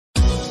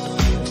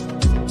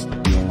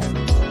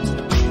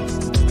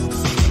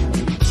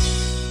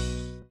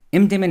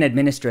MDaemon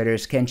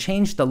administrators can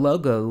change the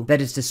logo that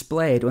is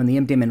displayed on the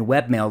MDaemon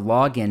Webmail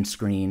login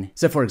screen.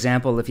 So for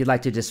example, if you'd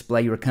like to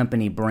display your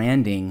company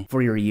branding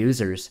for your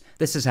users,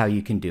 this is how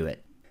you can do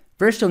it.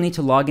 First, you'll need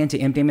to log into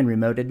MDaemon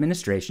Remote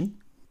Administration,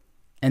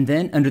 and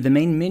then under the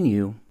main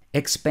menu,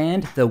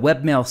 expand the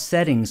Webmail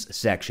Settings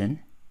section,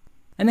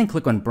 and then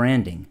click on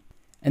Branding.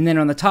 And then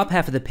on the top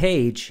half of the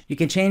page, you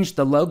can change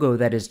the logo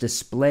that is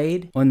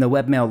displayed on the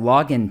Webmail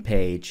login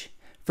page.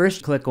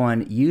 First, click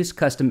on Use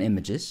Custom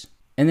Images,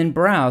 and then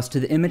browse to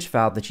the image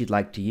file that you'd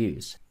like to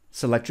use.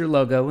 Select your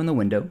logo in the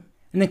window,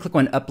 and then click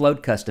on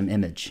Upload Custom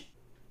Image.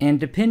 And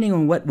depending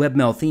on what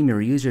Webmail theme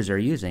your users are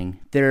using,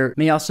 there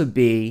may also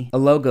be a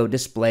logo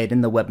displayed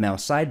in the Webmail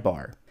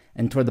sidebar.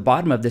 And toward the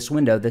bottom of this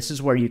window, this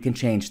is where you can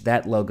change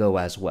that logo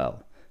as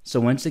well. So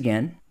once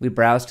again, we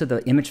browse to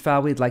the image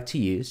file we'd like to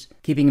use,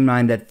 keeping in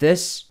mind that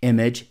this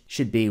image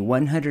should be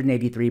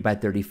 183 by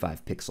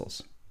 35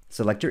 pixels.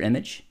 Select your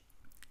image,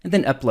 and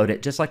then upload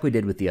it just like we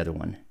did with the other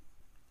one.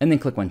 And then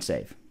click on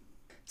Save.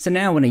 So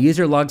now when a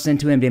user logs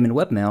into MDaemon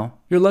Webmail,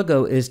 your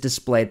logo is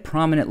displayed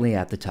prominently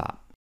at the top.